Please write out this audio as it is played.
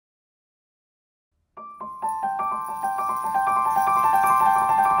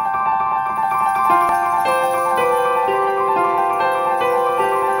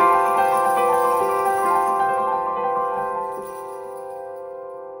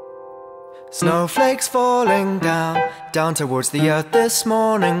Snowflakes falling down, down towards the earth this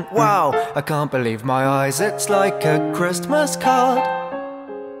morning. Wow, I can't believe my eyes, it's like a Christmas card.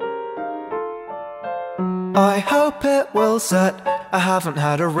 I hope it will set. I haven't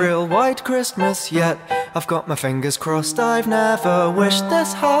had a real white Christmas yet. I've got my fingers crossed, I've never wished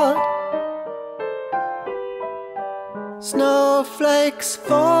this hard. Snowflakes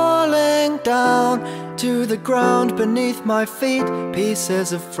falling down to the ground beneath my feet.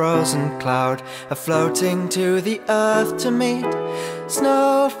 Pieces of frozen cloud are floating to the earth to meet.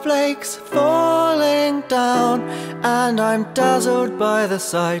 Snowflakes falling down, and I'm dazzled by the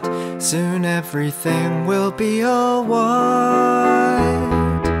sight. Soon everything will be alright.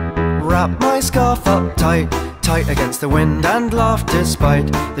 Wrap my scarf up tight, tight against the wind and laugh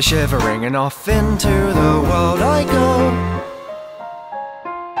despite the shivering, and off into the world I go.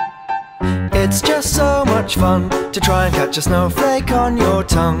 It's just so much fun to try and catch a snowflake on your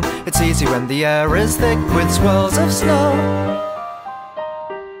tongue. It's easy when the air is thick with swirls of snow.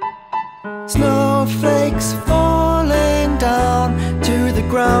 Snowflakes falling down to the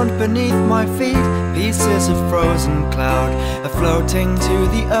ground beneath my feet. Pieces of frozen cloud are floating to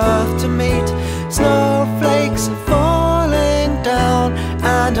the earth to meet. Snowflakes falling down,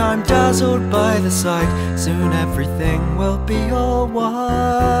 and I'm dazzled by the sight. Soon everything will be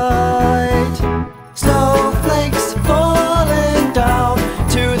alright. Snowflakes falling down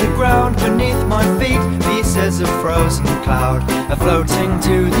to the ground beneath my feet. Pieces of frozen cloud are floating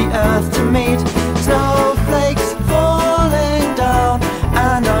to the earth to meet. Snowflakes falling down,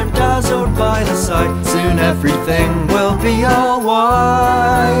 and I'm dazzled by the sight. Soon everything will be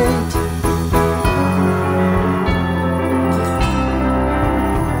alright.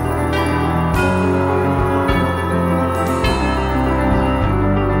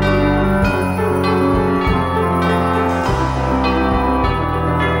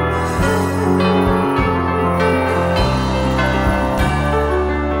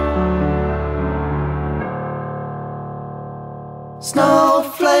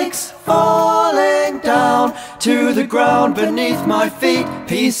 Snowflakes falling down to the ground beneath my feet.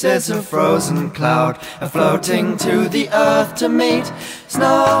 Pieces of frozen cloud are floating to the earth to meet.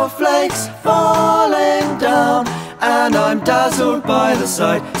 Snowflakes falling down, and I'm dazzled by the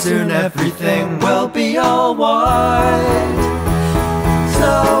sight. Soon everything will be alright.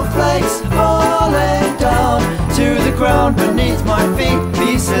 Snowflakes falling down to the ground beneath my feet.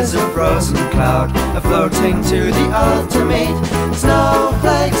 Pieces of frozen cloud are floating to the earth to meet.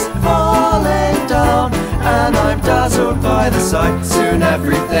 Snowflakes falling down, and I'm dazzled by the sight. Soon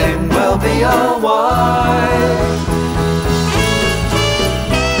everything will be alright.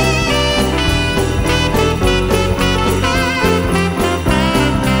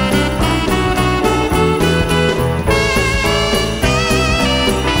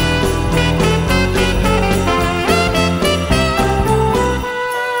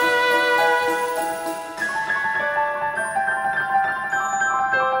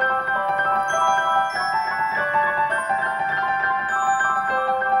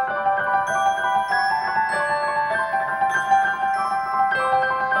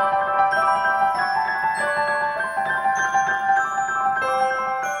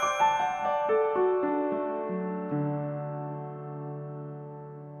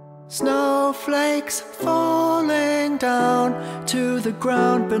 Snowflakes falling down to the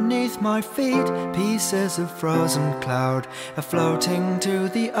ground beneath my feet. Pieces of frozen cloud are floating to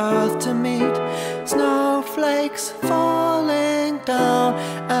the earth to meet. Snowflakes falling down,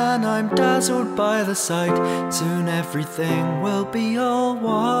 and I'm dazzled by the sight. Soon everything will be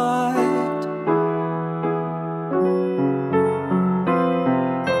alright.